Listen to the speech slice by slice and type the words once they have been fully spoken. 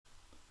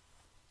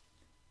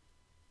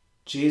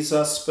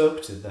Jesus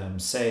spoke to them,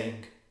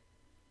 saying,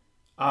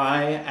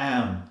 I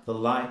am the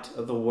light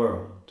of the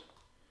world.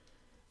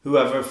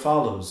 Whoever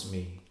follows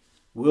me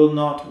will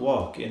not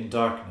walk in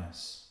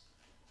darkness,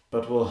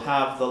 but will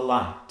have the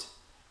light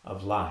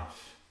of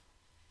life.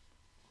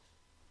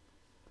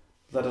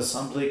 Let us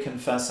humbly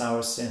confess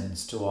our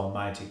sins to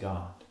Almighty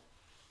God.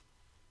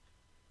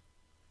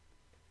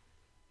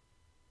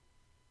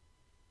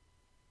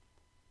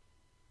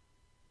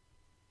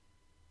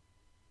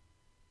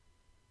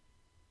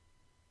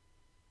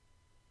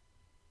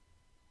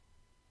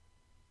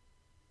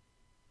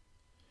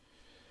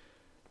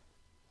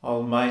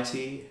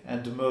 Almighty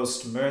and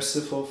most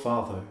merciful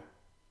Father,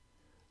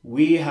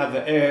 we have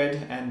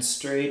erred and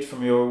strayed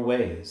from your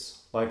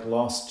ways like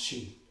lost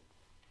sheep.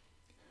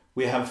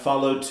 We have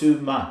followed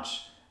too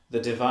much the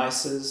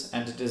devices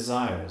and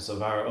desires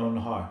of our own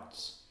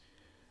hearts.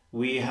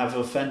 We have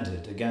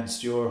offended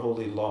against your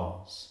holy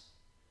laws.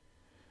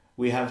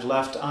 We have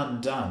left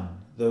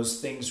undone those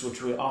things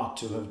which we ought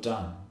to have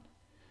done,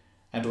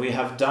 and we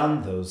have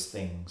done those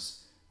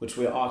things which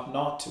we ought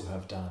not to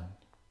have done.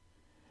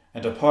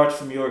 And apart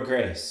from your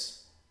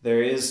grace,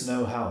 there is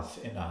no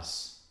health in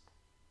us.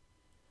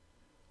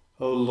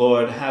 O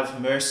Lord, have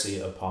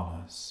mercy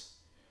upon us.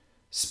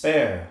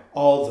 Spare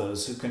all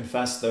those who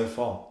confess their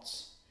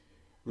faults.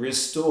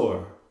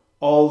 Restore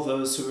all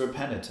those who are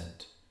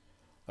penitent,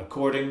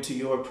 according to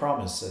your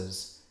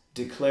promises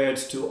declared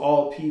to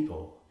all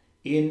people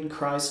in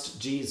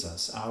Christ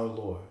Jesus our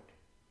Lord.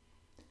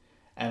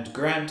 And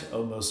grant,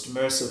 O most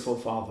merciful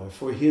Father,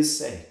 for his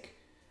sake,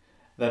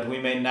 that we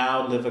may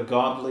now live a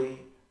godly,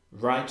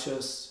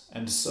 righteous,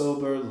 and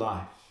sober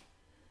life,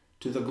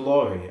 to the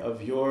glory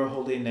of your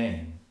holy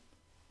name.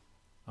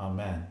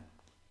 Amen.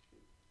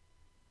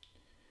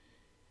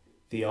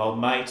 The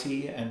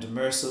Almighty and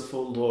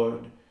merciful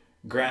Lord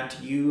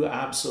grant you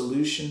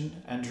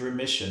absolution and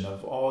remission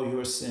of all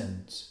your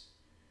sins,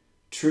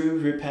 true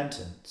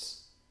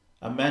repentance,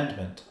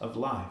 amendment of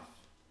life,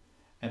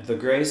 and the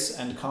grace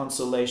and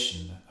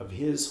consolation of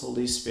his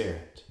Holy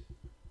Spirit.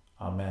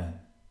 Amen.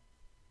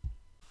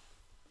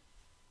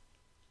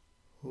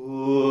 O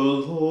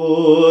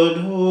Lord,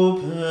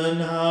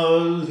 open our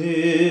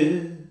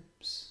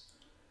lips,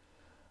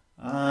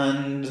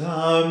 and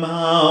our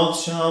mouth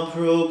shall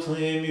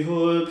proclaim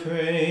your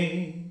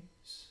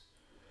praise.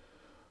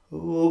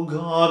 O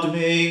God,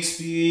 make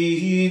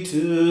speed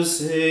to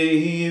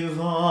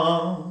save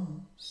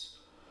us.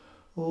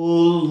 O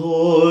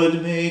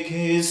Lord, make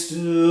haste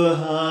to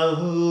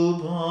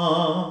help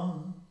us.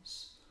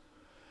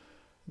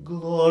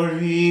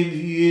 Glory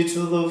be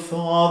to the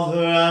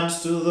Father, and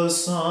to the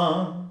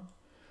Son,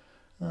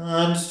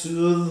 and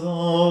to the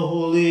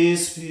Holy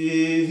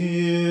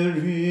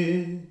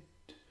Spirit,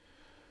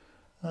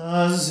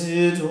 as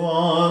it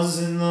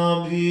was in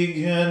the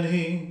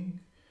beginning,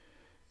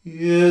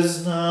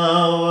 is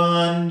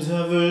now, and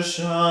ever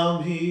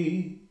shall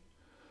be,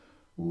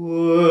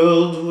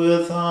 world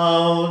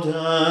without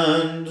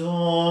end.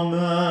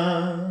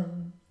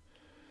 Amen.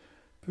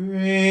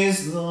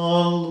 Praise the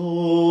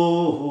Lord.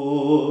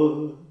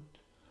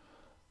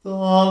 The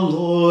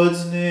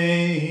Lord's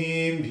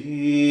name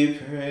be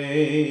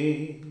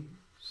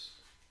praised.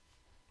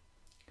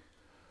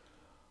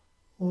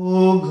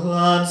 O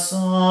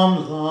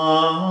gladsome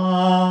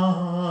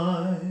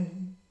light,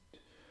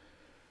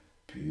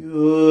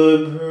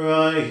 pure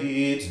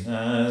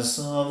brightness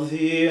of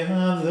the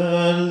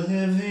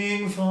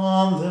ever-living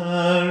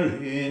Father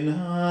in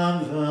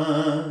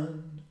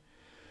heaven,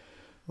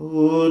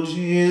 O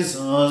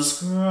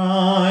Jesus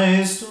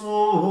Christ,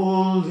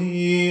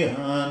 holy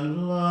and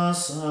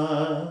blessed,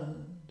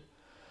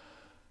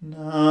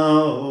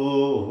 now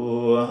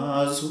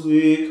as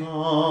we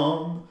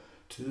come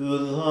to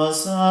the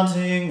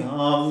setting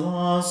of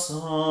the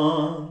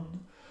sun,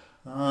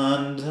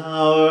 and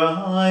our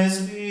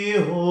eyes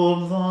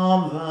behold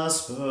the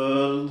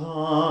vesper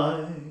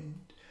light,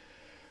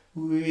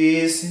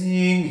 we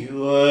sing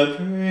your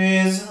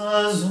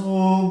praises,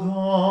 O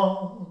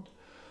God,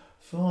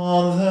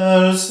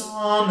 Father,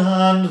 Son,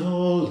 and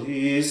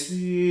Holy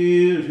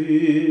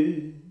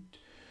Spirit.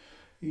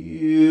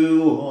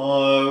 You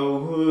are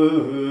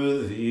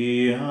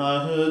worthy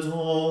at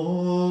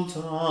all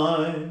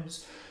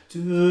times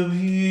to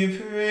be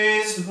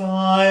praised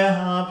by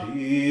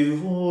happy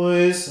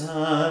voices.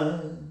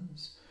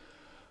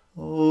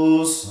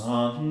 O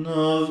Son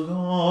of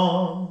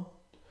God,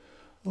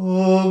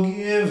 O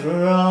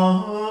Giver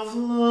of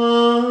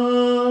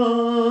life,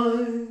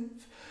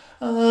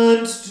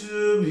 and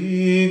to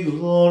be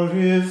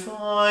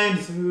glorified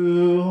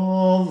through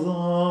all the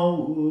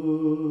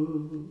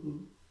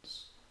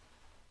worlds.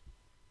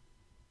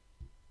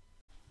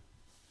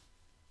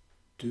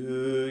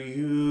 Do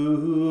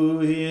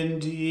you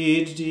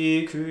indeed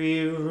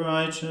decree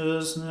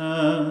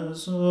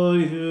righteousness, O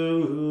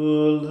you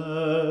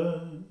rulers?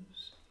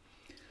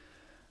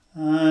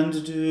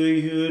 And do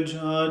you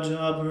judge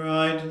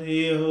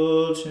uprightly,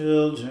 O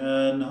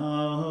children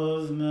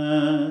of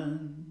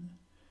men?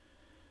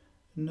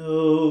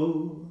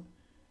 No,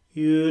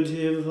 you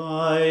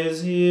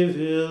devise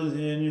evil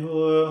in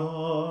your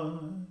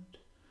heart.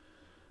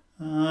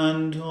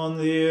 and on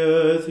the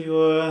earth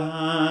your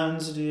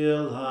hands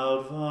deal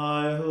out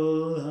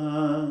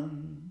violence.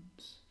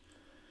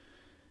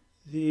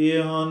 The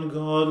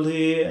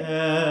ungodly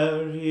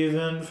err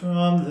even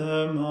from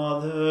their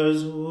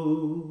mother's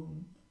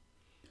womb.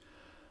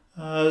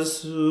 As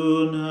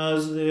soon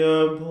as they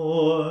are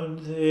born,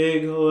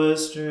 they go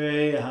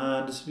astray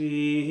and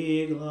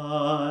speak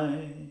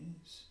lies.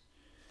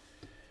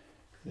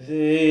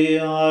 They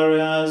are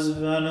as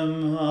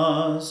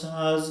venomous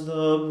as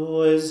the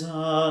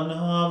poison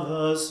of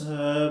a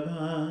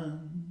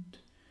serpent,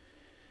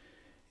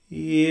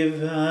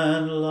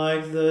 even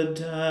like the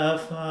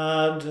deaf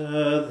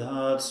adder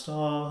that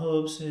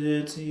stops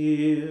its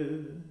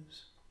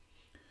ears,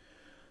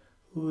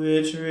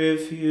 which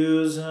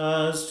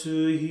refuses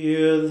to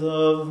hear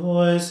the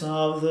voice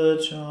of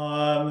the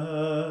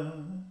charmer,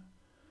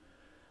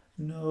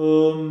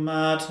 no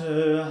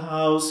matter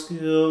how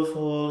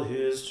skillful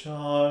his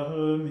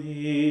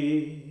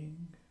charming.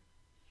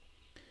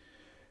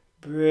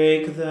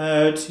 Break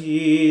their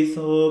teeth,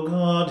 O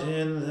God,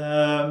 in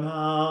their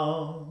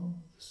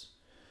mouths.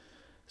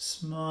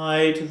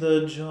 Smite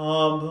the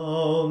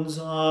jawbones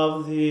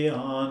of the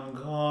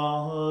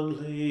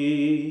ungodly.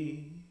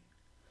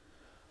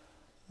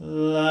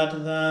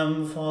 Let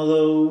them fall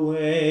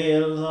away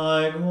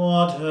like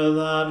water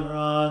that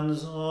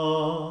runs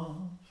off.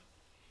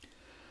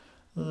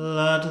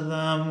 Let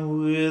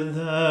them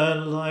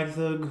wither like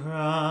the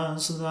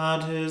grass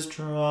that is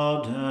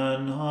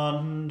trodden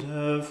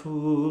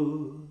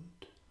underfoot.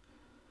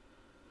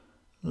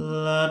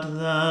 Let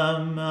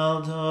them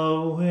melt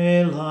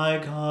away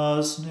like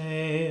a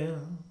snail,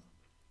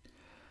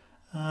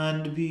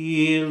 and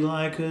be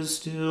like a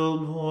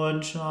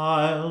stillborn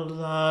child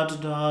that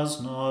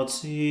does not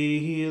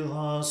see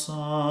the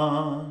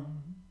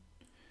sun.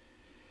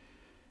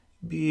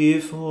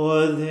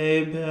 Before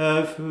they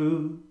bear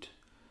fruit,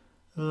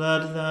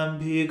 let them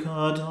be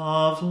cut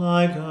off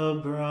like a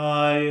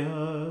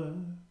briar.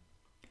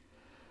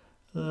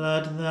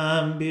 Let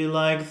them be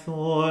like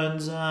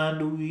thorns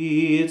and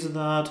weeds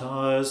that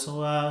are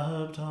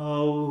swept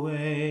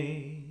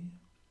away.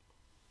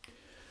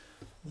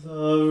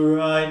 The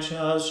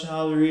righteous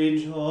shall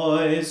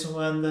rejoice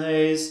when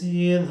they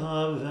see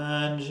the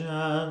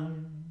vengeance.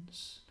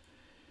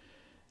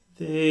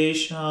 They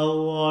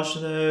shall wash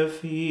their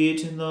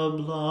feet in the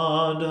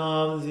blood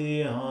of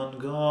the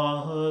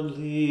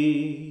ungodly,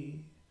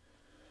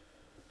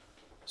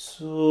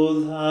 so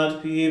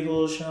that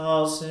people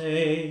shall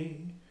say,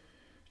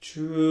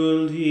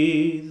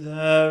 truly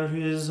there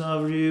is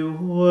a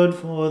reward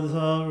for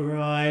the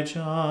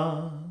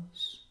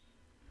righteous.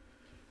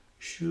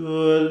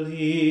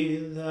 Surely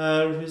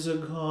there is a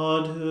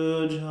God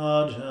who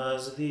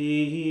judges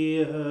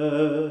the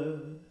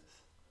earth.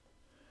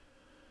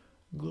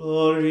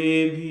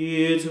 Glory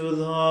be to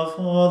the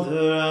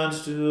Father, and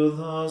to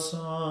the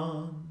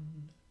Son,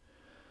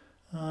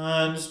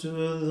 and to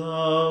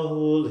the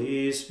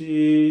Holy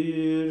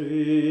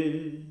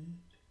Spirit,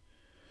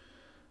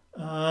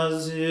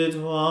 as it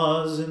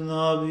was in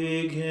the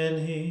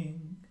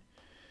beginning,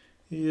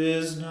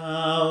 is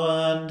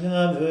now, and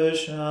ever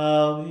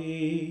shall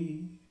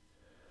be,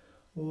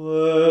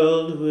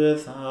 world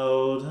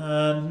without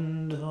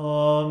end.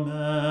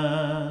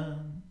 Amen.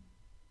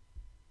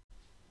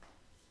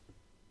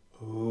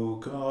 O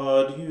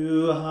God,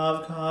 you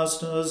have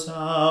cast us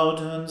out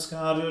and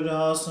scattered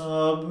us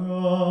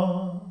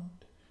abroad.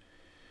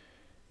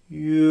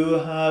 You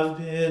have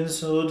been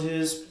so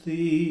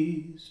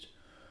displeased.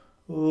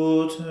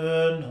 O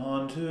turn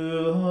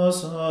unto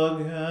us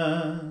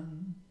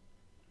again.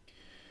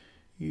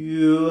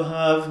 You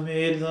have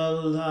made the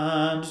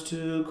land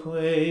to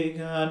quake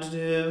and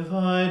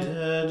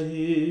divided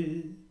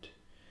it.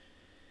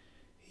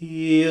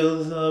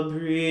 Heal the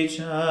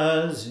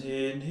breaches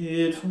in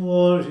it,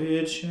 for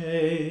it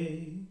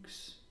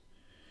shakes.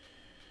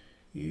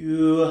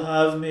 You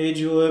have made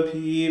your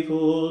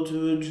people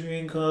to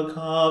drink a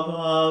cup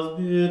of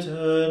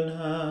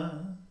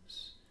bitterness.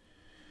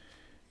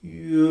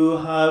 You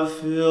have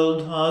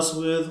filled us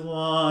with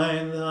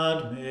wine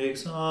that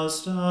makes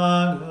us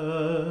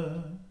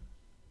stagger.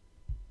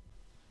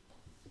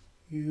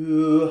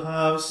 You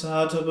have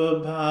set up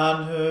a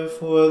banner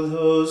for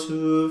those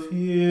who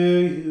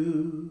fear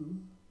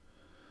you,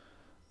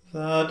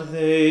 that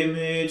they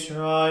may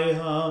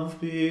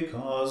triumph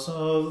because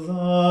of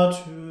the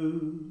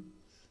truth,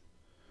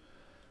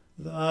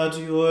 that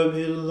your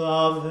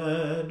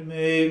beloved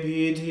may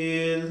be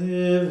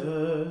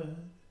delivered.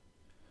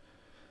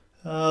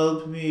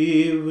 Help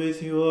me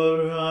with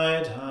your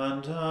right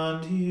hand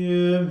and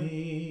hear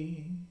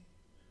me.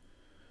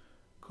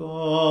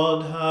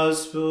 God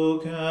has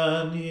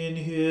spoken in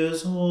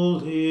his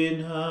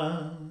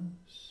holiness.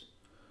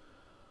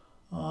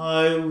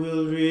 I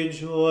will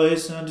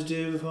rejoice and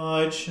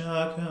divide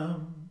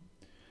Shechem,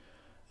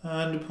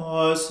 and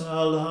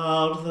parcel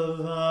out the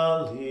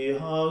valley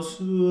of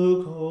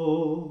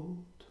Sukkot.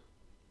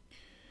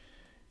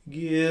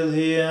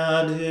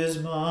 Gilead is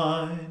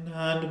mine,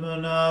 and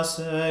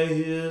Manasseh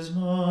is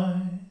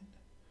mine,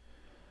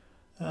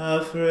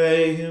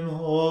 Ephraim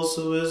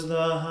also is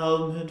the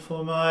helmet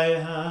for my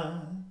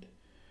hand.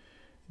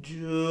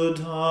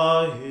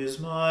 Judah is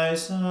my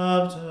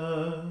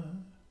scepter.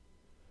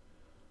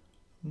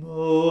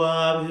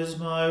 Moab is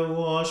my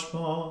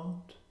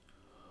washpot.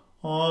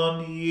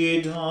 On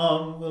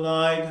Edom will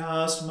I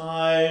cast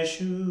my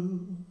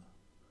shoe.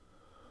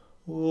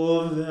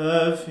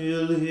 Over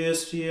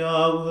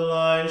Philistia will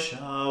I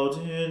shout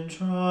in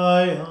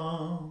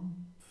triumph.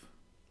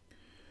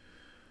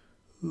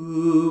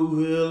 Who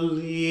will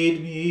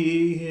lead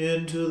me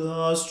into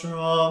the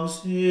strong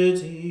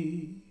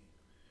city?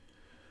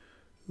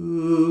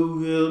 Who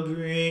will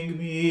bring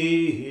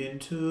me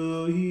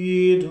into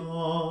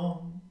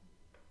Edom?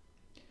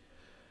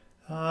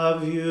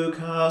 Have you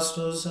cast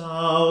us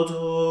out,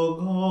 O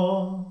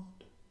God?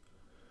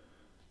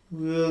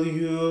 Will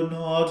you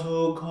not,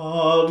 O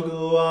God,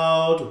 go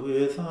out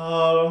with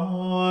our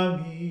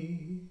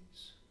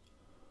armies?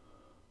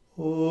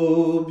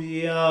 O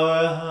be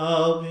our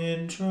help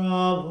in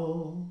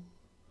trouble,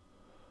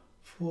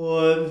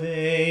 for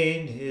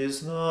vain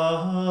is the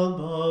help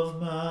of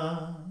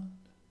man.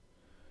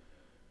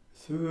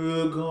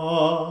 Through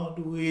God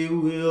we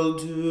will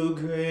do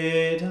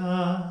great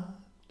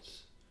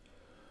acts,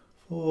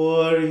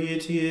 for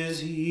it is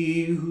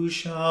He who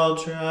shall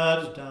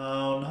tread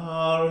down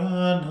our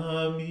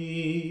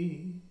enemies.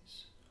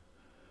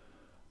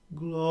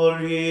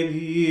 Glory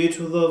be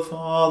to the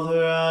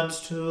Father, and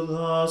to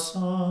the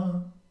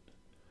Son,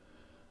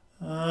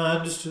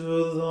 and to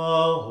the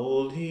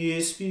Holy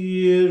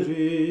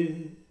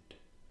Spirit,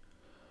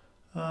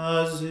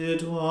 as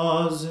it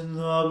was in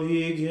the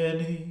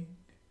beginning,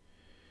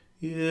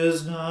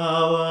 is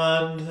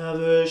now, and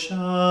ever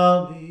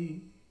shall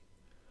be,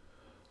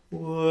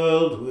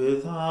 world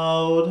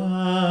without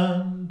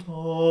end.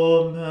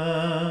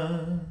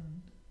 Amen.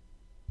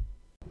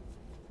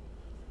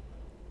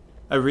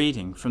 A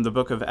reading from the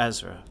book of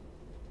Ezra.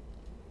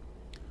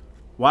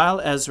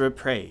 While Ezra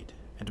prayed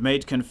and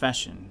made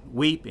confession,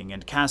 weeping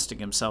and casting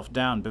himself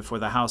down before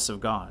the house of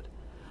God,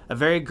 a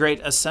very great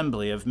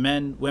assembly of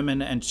men,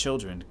 women, and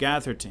children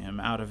gathered to him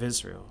out of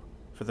Israel,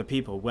 for the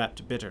people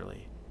wept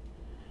bitterly.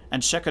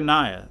 And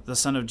Shechaniah, the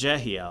son of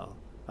Jehiel,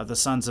 of the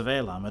sons of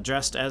Elam,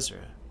 addressed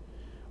Ezra,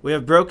 "We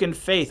have broken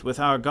faith with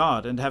our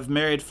God, and have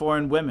married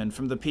foreign women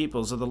from the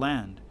peoples of the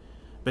land.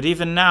 But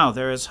even now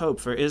there is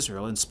hope for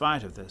Israel in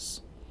spite of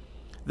this.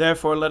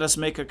 Therefore let us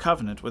make a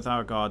covenant with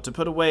our God to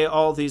put away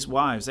all these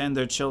wives and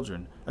their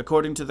children,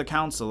 according to the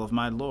counsel of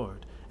my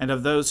Lord, and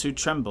of those who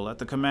tremble at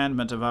the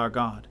commandment of our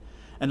God,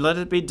 and let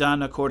it be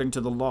done according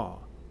to the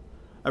law.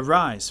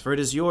 Arise, for it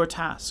is your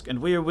task, and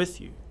we are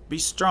with you. Be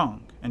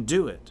strong, and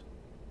do it."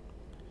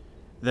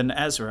 Then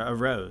Ezra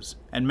arose,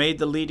 and made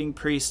the leading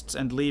priests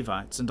and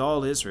Levites and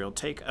all Israel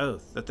take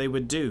oath that they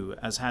would do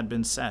as had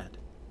been said.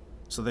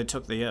 So they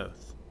took the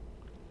oath.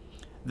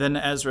 Then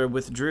Ezra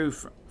withdrew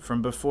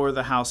from before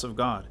the house of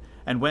God,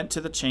 and went to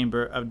the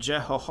chamber of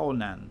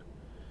Jehohanan,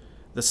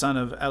 the son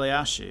of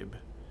Eliashib,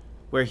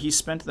 where he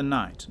spent the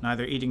night,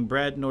 neither eating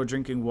bread nor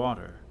drinking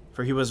water,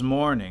 for he was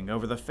mourning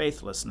over the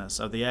faithlessness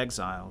of the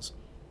exiles.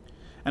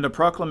 And a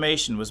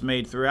proclamation was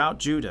made throughout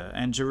Judah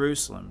and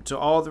Jerusalem to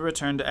all the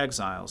returned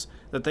exiles,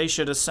 that they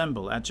should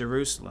assemble at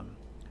Jerusalem,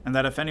 and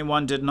that if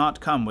anyone did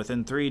not come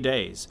within 3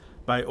 days,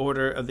 by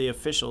order of the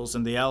officials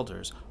and the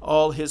elders,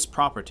 all his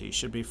property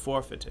should be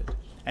forfeited,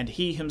 and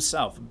he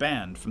himself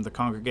banned from the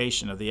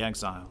congregation of the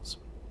exiles.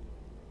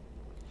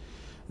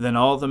 Then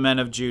all the men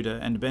of Judah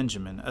and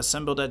Benjamin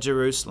assembled at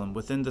Jerusalem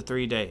within the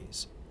 3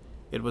 days.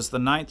 It was the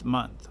 9th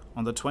month,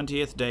 on the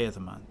 20th day of the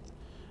month.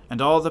 And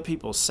all the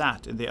people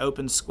sat in the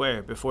open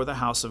square before the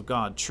house of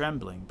God,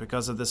 trembling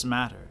because of this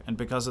matter, and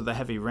because of the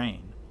heavy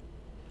rain.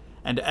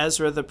 And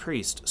Ezra the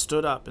priest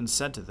stood up and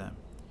said to them,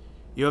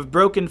 "You have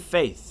broken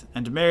faith,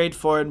 and married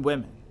foreign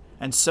women,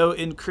 and so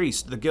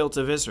increased the guilt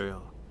of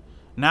Israel.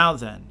 Now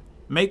then,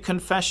 make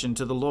confession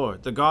to the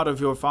Lord, the God of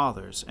your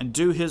fathers, and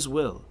do his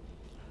will.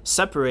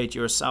 Separate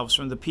yourselves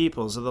from the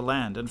peoples of the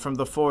land, and from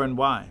the foreign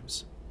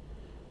wives."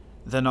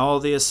 Then all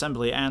the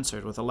assembly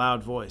answered with a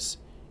loud voice,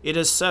 "It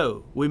is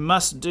so, we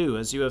must do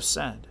as you have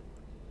said.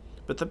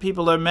 But the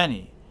people are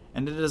many,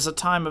 and it is a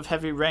time of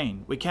heavy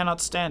rain. We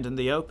cannot stand in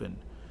the open,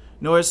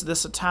 nor is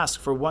this a task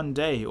for 1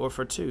 day or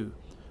for 2,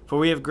 for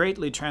we have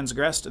greatly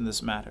transgressed in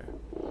this matter.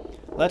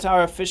 Let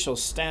our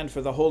officials stand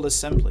for the whole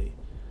assembly.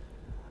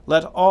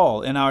 Let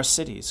all in our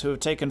cities who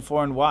have taken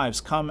foreign wives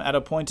come at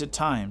appointed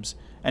times,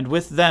 and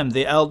with them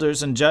the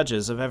elders and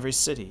judges of every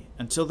city,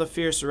 until the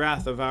fierce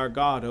wrath of our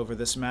God over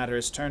this matter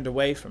is turned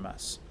away from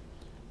us."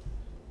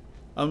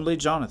 Only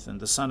Jonathan,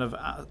 the son of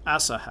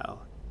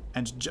Asahel,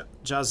 and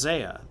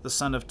Jahzeiah, the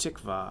son of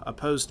Tikvah,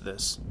 opposed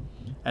this,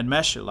 and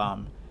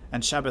Meshullam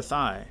and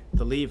Shabbathai,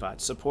 the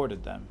Levites,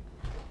 supported them.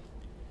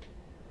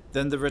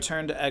 Then the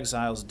returned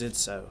exiles did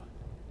so.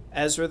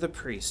 Ezra the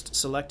priest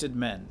selected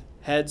men,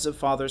 heads of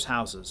fathers'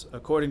 houses,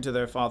 according to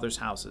their fathers'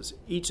 houses,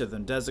 each of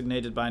them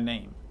designated by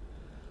name.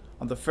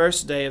 On the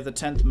 1st day of the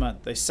 10th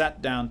month they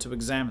sat down to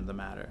examine the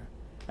matter,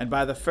 and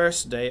by the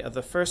 1st day of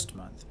the 1st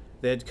month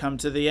they had come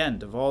to the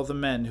end of all the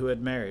men who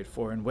had married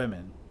foreign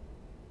women.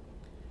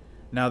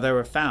 Now there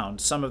were found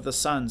some of the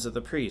sons of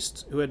the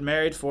priests who had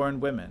married foreign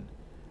women,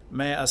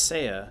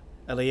 Maaseiah,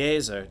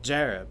 Eleazar,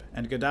 Jarib,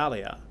 and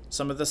Gedaliah,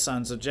 some of the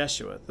sons of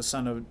Jeshua, the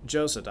son of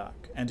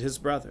Jozadak, and his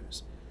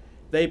brothers.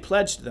 They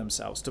pledged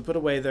themselves to put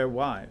away their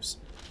wives,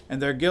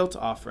 and their guilt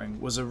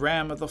offering was a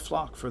ram of the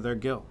flock for their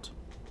guilt.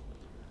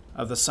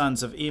 Of the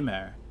sons of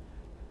Emer,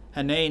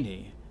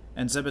 Hanani,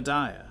 and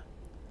Zebediah.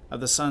 Of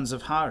the sons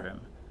of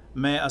Harim,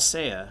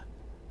 Maaseiah,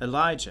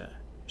 Elijah,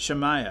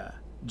 Shemaiah,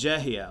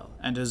 Jehiel,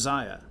 and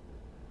Uzziah.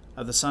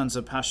 Of the sons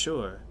of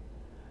Pashur,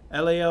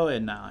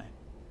 Elioenai,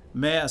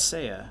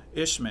 Maaseiah,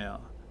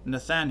 Ishmael,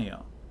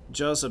 Nathaniel,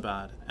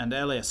 Jozabad, and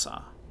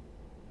Eleasah.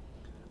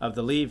 Of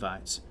the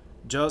Levites,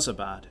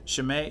 Jozabad,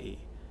 Shimei,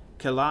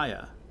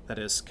 Keliah, that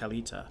is,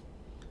 Kelita,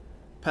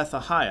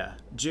 Pethahiah,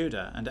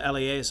 Judah, and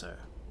Eleazar.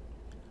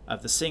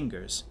 Of the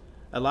singers,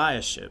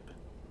 Eliashib.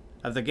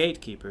 Of the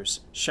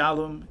gatekeepers,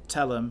 Shallum,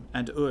 Telem,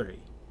 and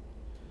Uri.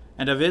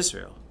 And of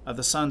Israel, of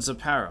the sons of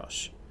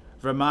Parosh,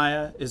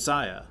 Ramiah,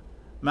 Isaiah,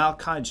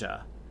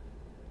 Malchijah,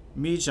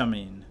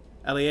 Mijamin,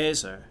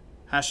 Eleazar,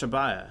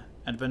 Hashabiah,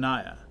 and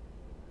Benaiah.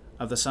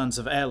 Of the sons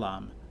of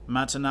Elam,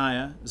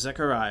 Mattaniah,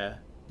 Zechariah,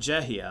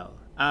 Jehiel,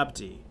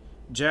 Abdi,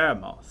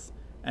 Jeremoth,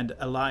 and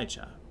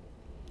Elijah.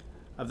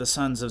 Of the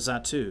sons of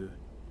Zatu,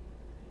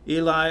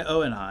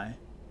 Elioenai,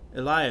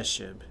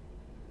 Eliashib,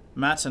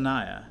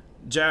 Mattaniah,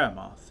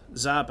 Jeremoth,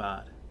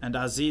 Zabad, and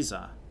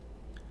Azizah.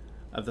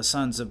 Of the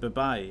sons of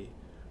Bebai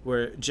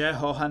were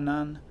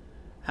Jehohanan,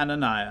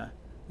 Hananiah,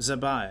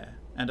 Zebiah,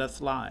 and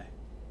Athlai.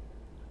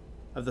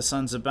 Of the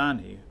sons of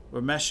Bani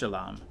were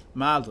Meshullam,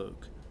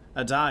 Maluk,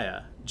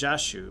 Adiah,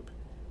 Jashub,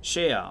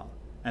 Sheal,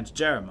 and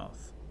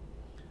Jeremoth.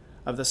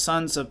 Of the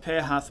sons of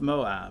Pahath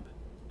Moab,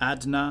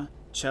 Adnah,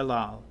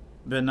 Chelal,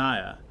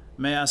 Benaiah,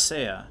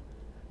 Maaseiah,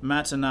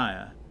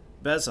 Mattaniah,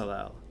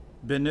 Bezalel,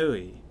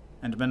 Benui,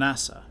 and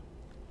Manasseh.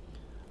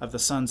 Of the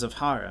sons of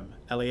Harim,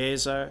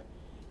 Eleazar,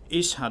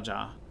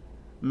 Ishhajah,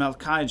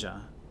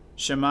 Malchijah,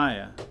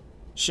 Shemaiah,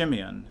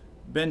 Shimeon,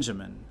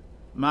 Benjamin,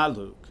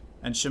 Maluk,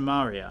 and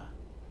Shemariah.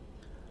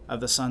 Of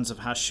the sons of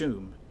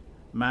Hashum,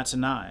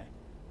 Mattanai,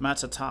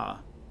 Mattatah,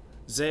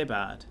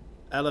 Zabad,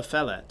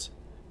 Eliphelet,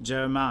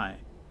 Jeremiah,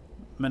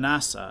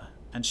 Manasseh,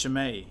 and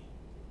Shimei.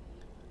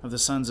 Of the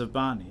sons of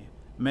Bani,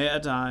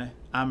 Maadai,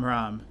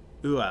 Amram,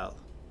 Uel,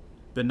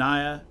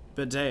 Benaiah,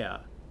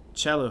 Bedaiah,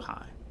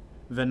 Cheluhai,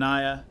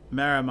 Venaiah,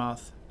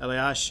 Meremoth,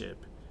 Eliashib,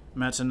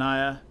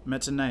 Mattaniah,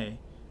 Metaneh,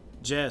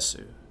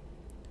 Jesu.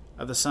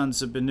 Of the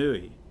sons of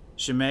Benui,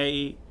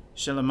 Shimei,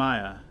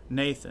 Shelemiah,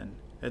 Nathan,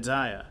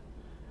 Ediah,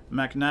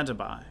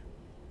 Machnadabai,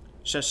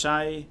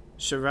 Sheshai,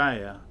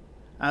 Shariah,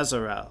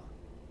 Azarel,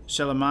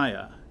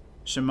 Shelemiah,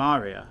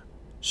 Shemariah,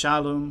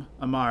 Shallum,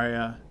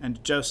 Amariah,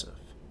 and Joseph.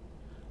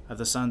 Of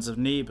the sons of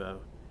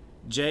Nebo,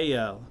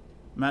 Jael,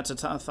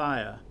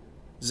 Mattathiah,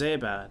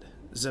 Zabad,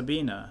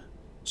 Zabina,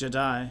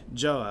 Jedi,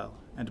 Joel,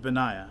 and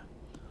Benaiah.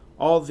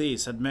 All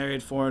these had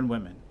married foreign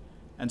women,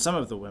 and some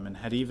of the women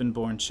had even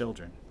borne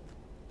children.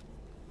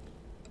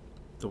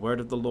 The word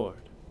of the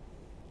Lord.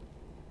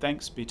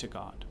 Thanks be to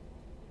God.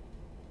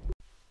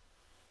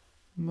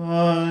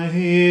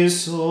 My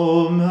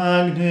soul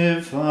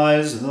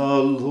magnifies the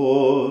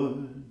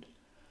Lord,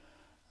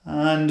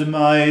 and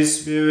my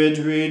spirit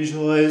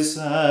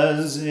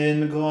rejoices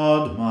in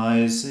God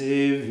my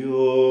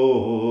Saviour.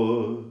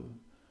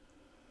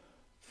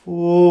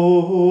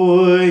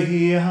 For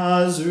he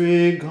has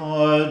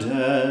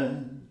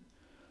regarded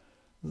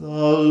the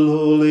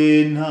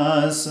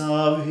lowliness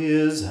of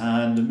his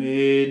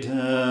handmaiden.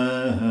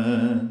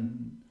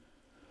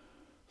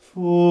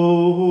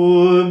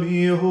 For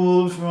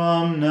behold,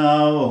 from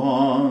now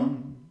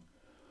on,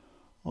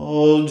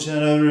 all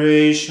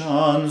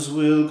generations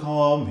will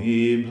call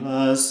me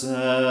blessed.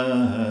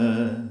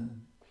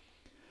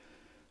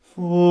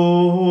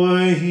 For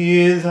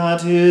he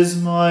that is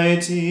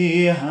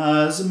mighty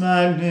has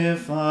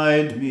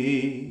magnified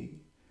me,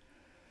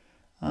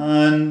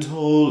 and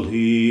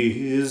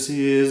holy is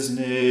his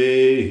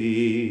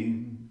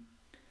name.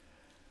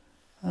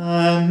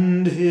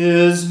 And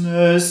his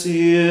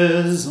mercy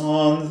is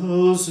on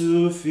those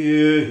who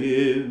fear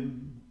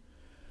him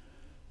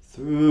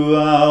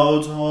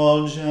throughout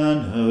all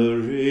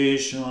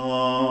generations.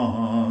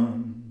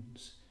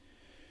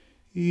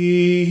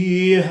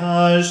 He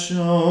has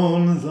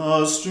shown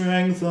the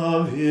strength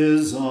of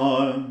his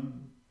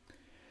arm.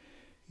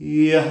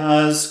 He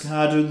has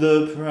scattered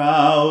the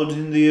proud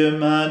in the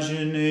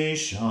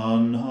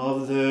imagination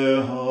of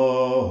their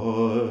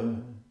hearts.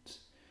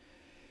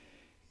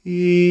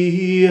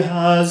 He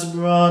has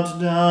brought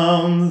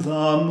down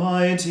the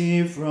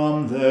mighty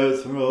from their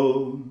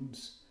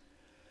thrones,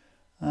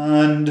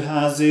 and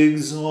has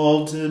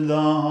exalted the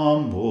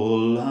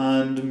humble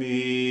and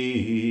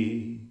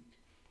meek.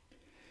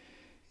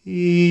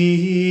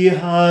 He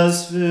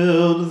has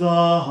filled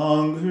the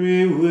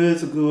hungry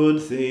with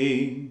good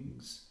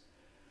things,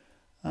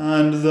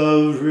 and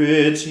the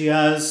rich he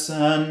has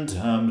sent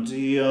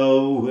empty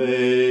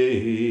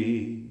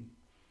away.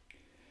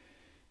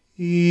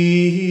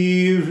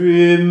 He,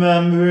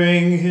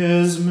 remembering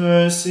his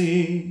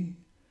mercy,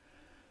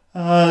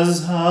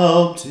 has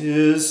helped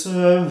his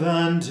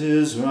servant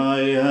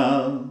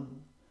Israel,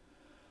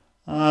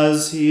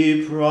 as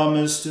he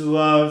promised to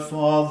our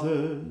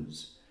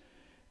fathers,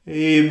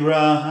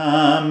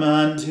 Abraham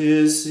and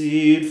his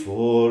seed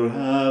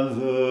forever.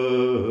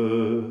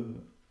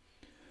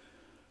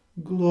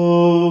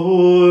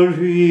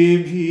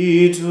 Glory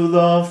be to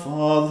the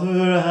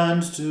Father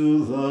and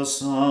to the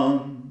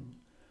Son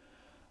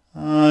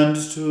and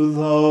to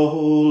the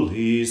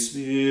Holy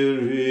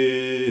Spirit,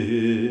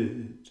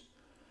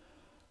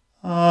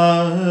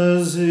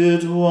 as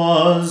it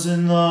was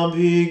in the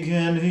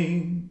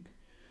beginning,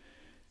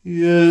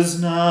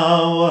 is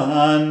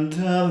now, and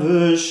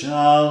ever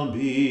shall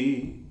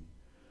be,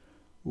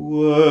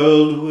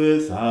 world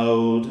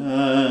without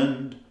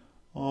end.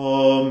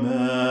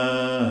 Amen.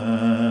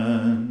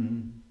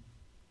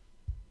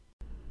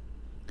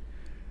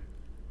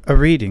 A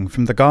reading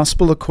from the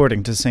Gospel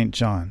according to St.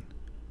 John.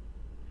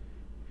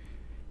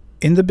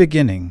 In the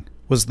beginning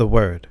was the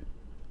Word,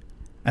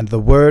 and the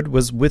Word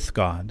was with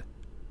God,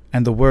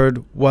 and the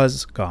Word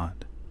was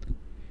God.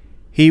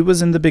 He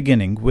was in the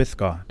beginning with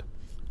God.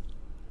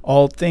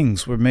 All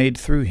things were made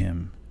through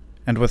him,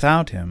 and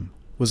without him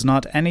was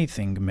not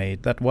anything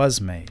made that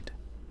was made.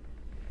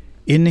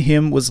 In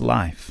him was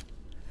life,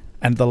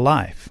 and the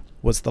life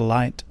was the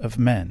light of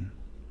men.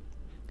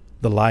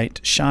 The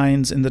light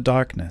shines in the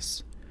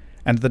darkness,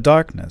 and the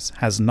darkness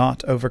has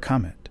not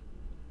overcome it.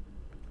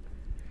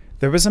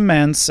 There was a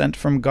man sent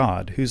from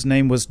God whose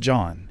name was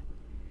John.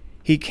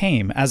 He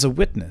came as a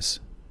witness,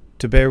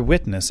 to bear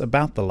witness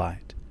about the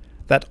light,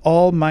 that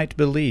all might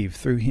believe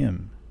through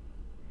him.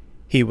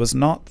 He was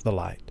not the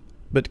light,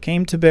 but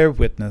came to bear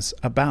witness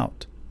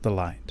about the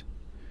light.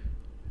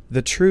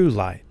 The true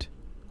light,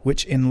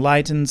 which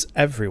enlightens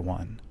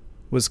everyone,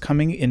 was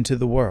coming into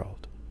the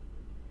world.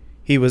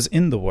 He was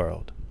in the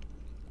world,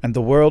 and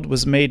the world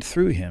was made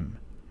through him,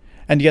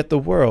 and yet the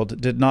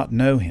world did not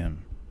know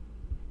him.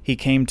 He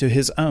came to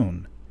his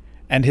own,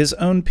 and his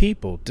own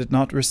people did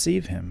not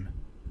receive him.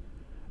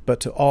 But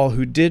to all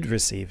who did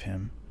receive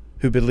him,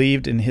 who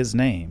believed in his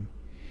name,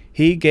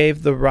 he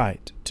gave the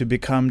right to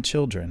become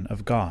children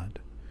of God,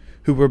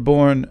 who were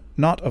born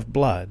not of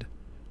blood,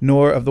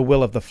 nor of the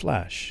will of the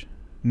flesh,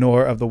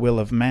 nor of the will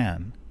of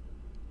man,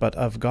 but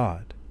of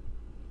God.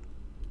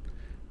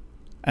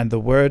 And the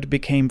Word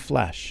became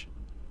flesh,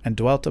 and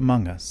dwelt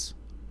among us,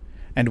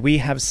 and we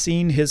have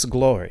seen his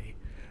glory,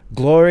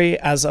 glory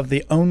as of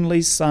the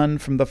only Son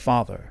from the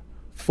Father,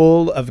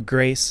 full of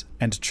grace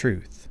and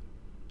truth.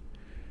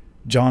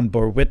 John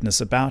bore witness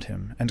about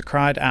him, and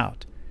cried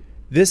out,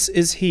 "This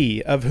is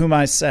he of whom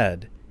I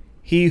said,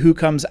 He who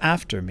comes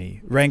after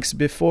me ranks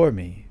before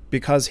me,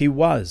 because he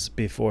was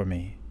before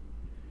me."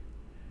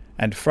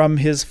 And from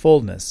his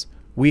fullness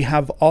we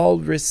have all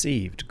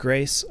received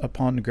grace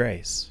upon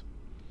grace.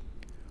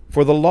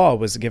 For the law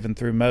was given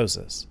through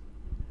Moses.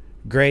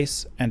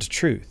 Grace and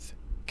truth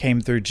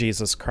came through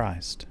Jesus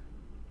Christ.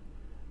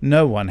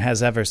 No one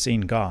has ever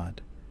seen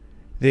God,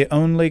 the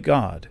only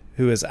God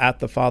who is at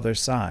the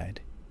Father's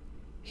side.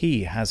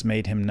 He has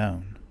made him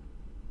known.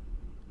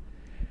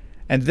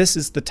 And this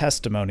is the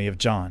testimony of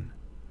John.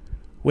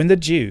 When the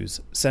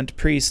Jews sent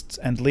priests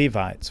and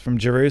Levites from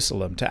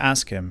Jerusalem to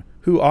ask him,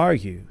 "Who are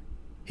you?"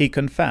 he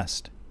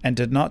confessed, and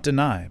did not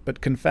deny,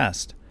 but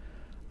confessed,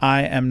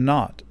 "I am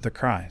not the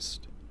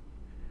Christ."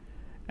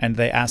 And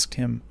they asked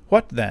him,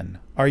 "What then?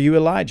 Are you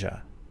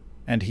Elijah?"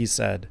 And he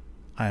said,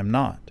 "I am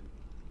not."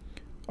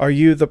 "Are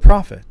you the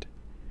prophet?"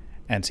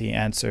 And he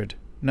answered,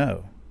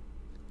 "No."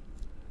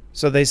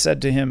 So they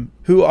said to him,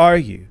 "Who are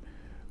you?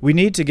 We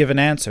need to give an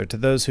answer to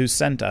those who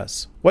sent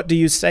us. What do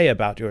you say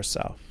about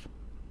yourself?"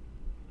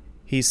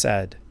 He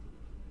said,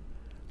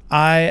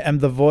 "I am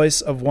the voice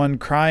of one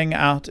crying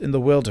out in the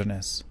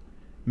wilderness,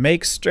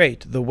 'Make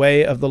straight the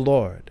way of the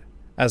Lord,'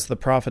 as the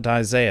prophet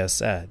Isaiah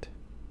said."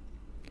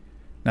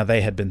 Now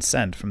they had been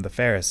sent from the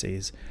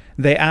Pharisees.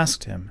 They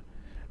asked him,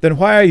 "Then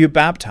why are you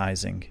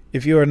baptizing,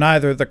 if you are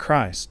neither the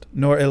Christ,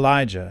 nor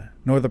Elijah,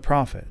 nor the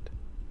prophet?"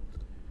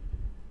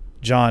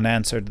 John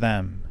answered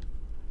them,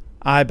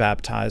 "I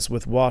baptize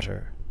with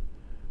water,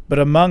 but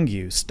among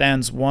you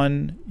stands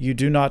one you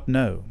do not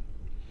know,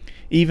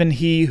 even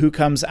he who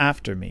comes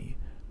after me,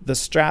 the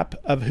strap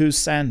of whose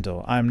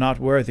sandal I am not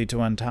worthy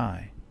to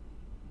untie."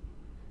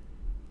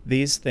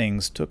 These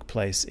things took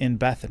place in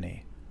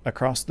Bethany,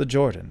 across the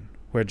Jordan,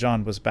 where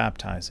John was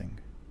baptizing.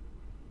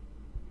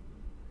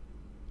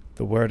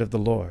 The word of the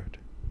Lord.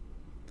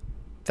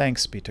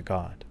 Thanks be to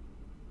God.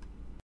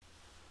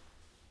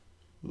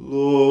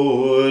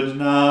 Lord,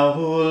 now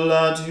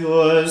let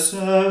your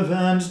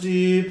servant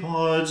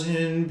depart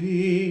in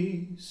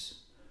peace,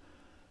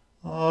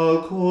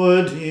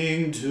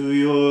 according to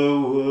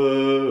your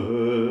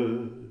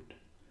word.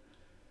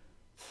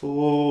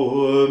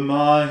 For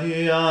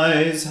my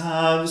eyes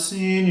have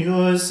seen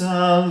your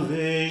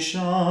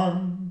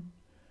salvation,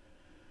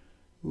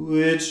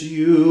 which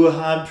you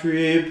have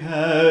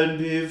prepared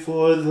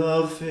before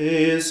the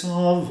face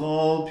of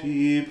all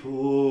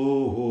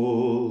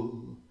people,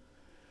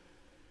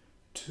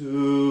 to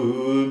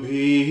to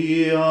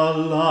be a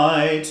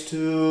light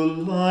to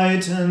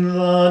lighten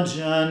the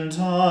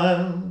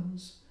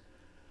Gentiles,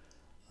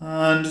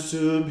 and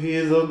to be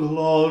the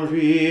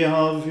glory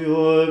of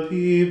your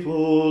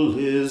people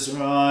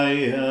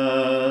Israel.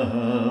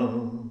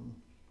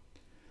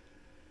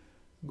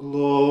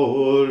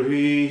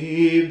 Glory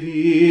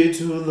be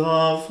to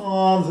the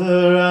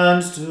Father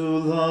and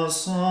to the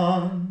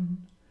Son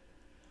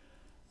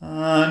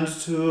and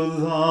to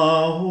the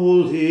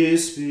Holy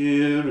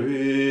Spirit,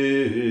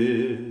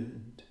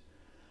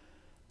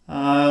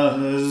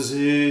 as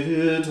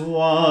it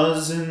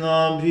was in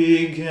the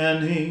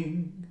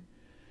beginning,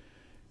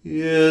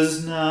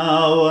 is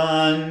now,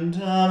 and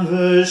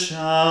ever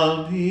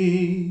shall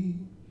be,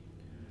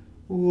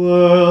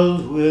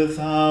 world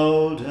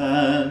without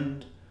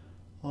end.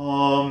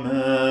 Amen.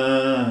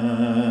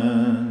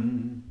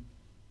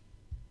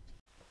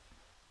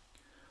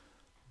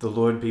 The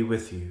Lord be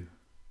with you.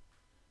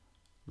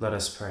 Let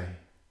us pray.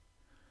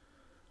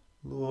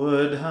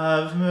 Lord,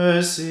 have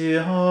mercy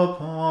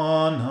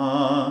upon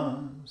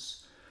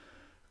us.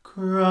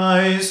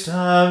 Christ,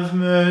 have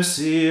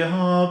mercy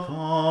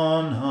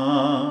upon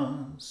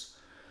us.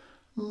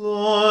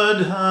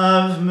 Lord,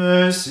 have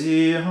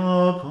mercy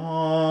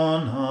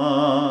upon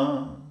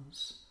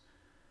us.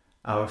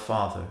 Our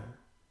Father,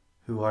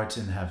 who art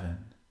in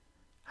heaven,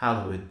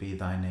 hallowed be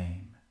thy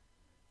name.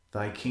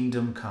 Thy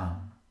kingdom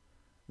come,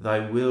 thy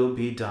will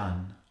be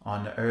done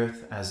on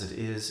earth as it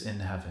is in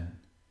heaven.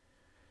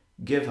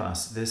 Give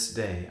us this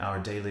day our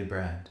daily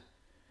bread,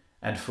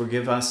 and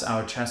forgive us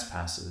our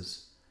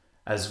trespasses,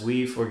 as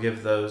we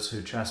forgive those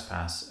who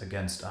trespass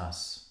against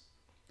us.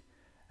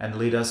 And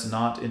lead us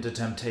not into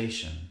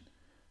temptation,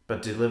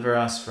 but deliver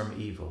us from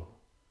evil.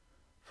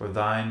 For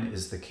thine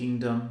is the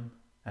kingdom,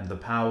 and the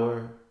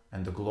power,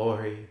 and the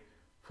glory,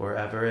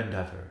 forever and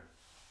ever.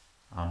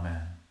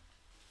 Amen.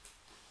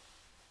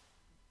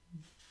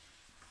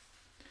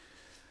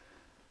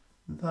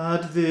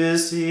 That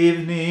this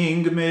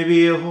evening may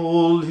be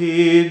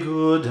wholly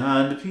good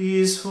and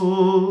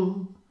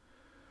peaceful,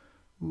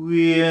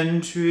 we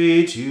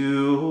entreat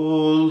you,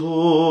 O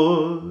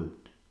Lord,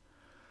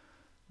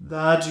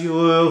 that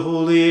your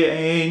holy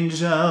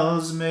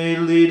angels may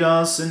lead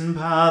us in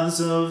paths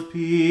of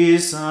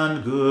peace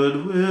and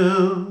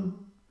goodwill.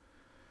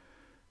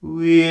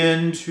 We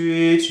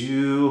entreat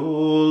you,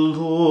 O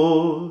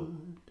Lord,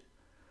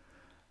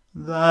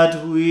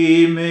 that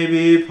we may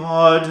be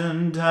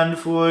pardoned and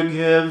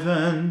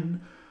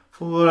forgiven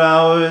for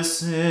our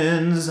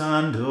sins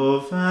and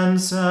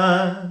offences.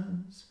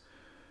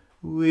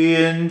 We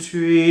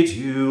entreat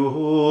you,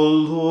 O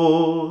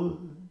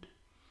Lord,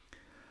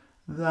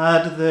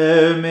 that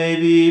there may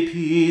be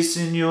peace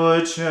in your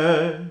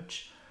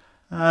church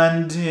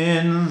and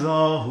in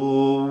the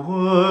whole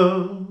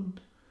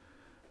world.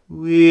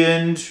 We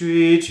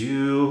entreat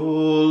you,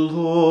 O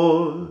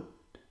Lord,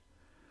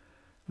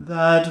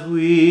 that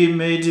we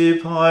may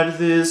depart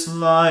this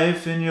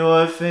life in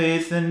your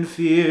faith and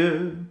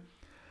fear,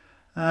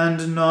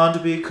 and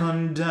not be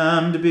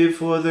condemned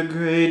before the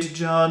great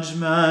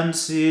judgment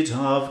seat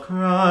of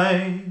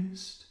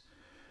Christ.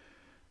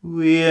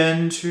 We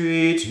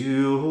entreat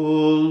you,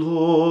 O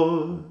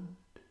Lord,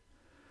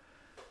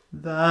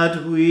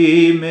 that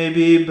we may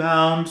be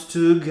bound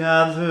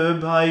together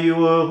by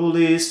your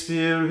Holy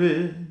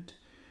Spirit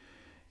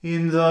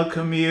in the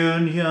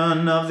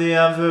communion of the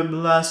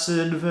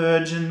ever-blessed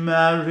Virgin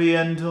Mary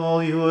and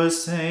all your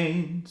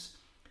saints,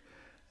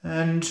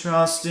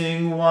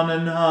 entrusting one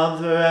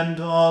another and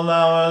all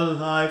our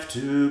life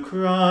to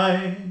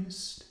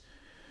Christ.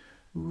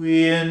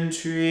 We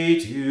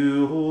entreat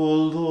you, O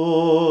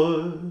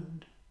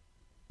Lord.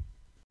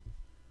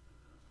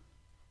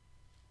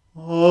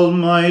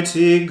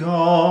 Almighty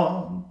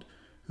God,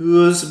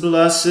 whose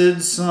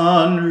blessed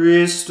Son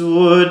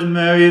restored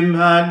Mary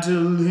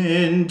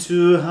Magdalene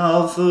to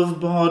health of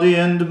body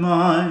and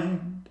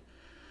mind,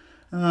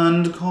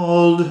 and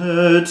called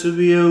her to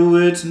be a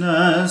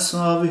witness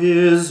of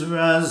his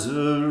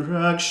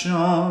resurrection,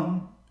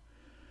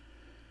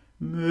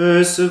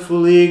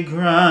 mercifully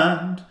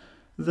grant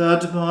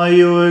that by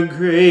your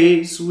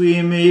grace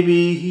we may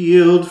be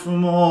healed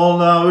from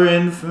all our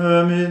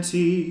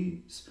infirmities,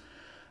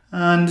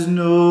 and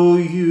know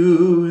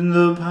you in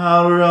the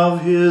power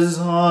of his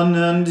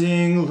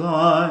unending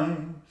life,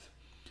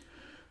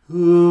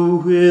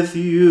 who with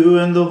you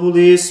and the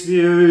Holy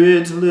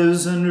Spirit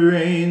lives and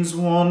reigns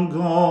one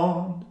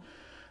God,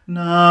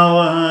 now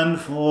and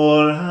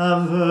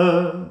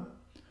forever.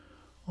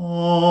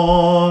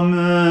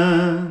 Amen.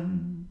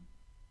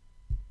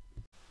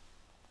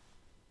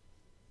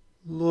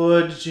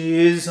 Lord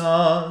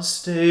Jesus,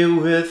 stay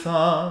with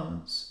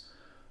us,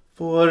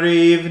 for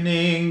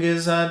evening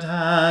is at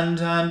hand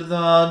and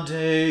the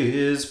day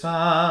is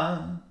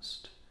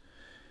past.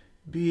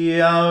 Be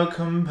our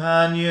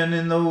companion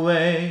in the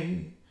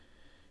way,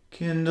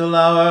 kindle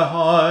our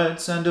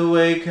hearts and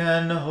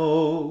awaken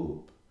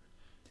hope,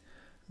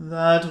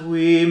 that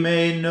we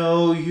may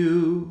know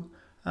you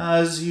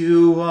as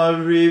you are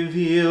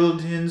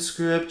revealed in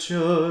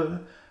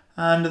Scripture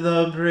and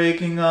the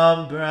breaking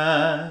of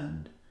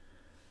bread,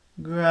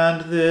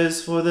 Grant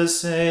this for the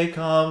sake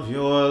of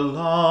your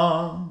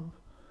love.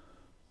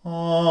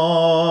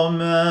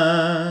 Amen.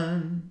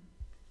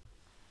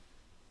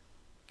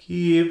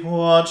 Keep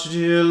watch,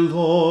 dear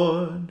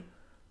Lord,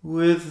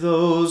 with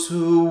those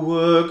who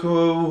work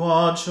or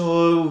watch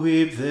or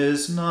weep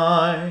this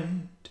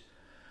night,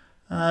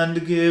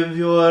 and give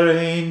your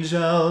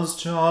angels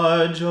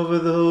charge over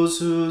those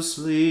who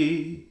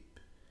sleep.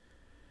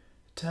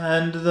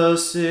 Tend the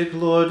sick,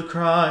 Lord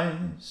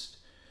Christ.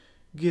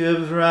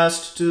 Give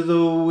rest to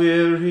the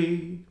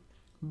weary.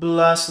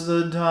 Bless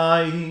the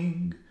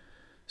dying.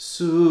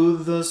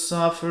 Soothe the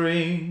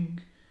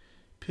suffering.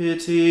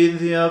 Pity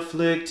the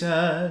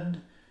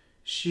afflicted.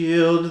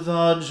 Shield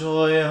the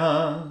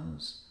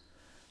joyous.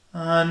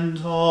 And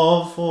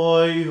all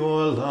for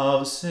your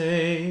love's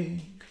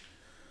sake.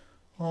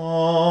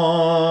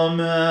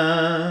 Amen.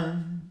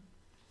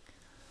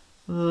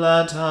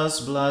 Let us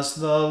bless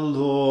the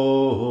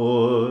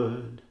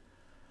Lord.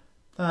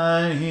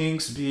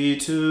 Thanks be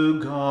to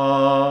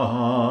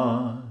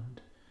God.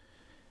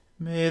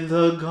 May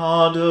the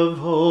God of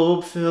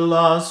hope fill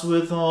us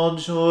with all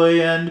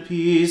joy and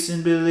peace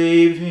in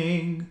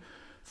believing,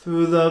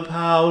 through the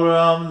power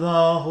of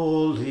the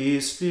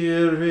Holy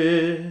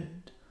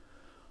Spirit.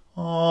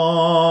 Amen.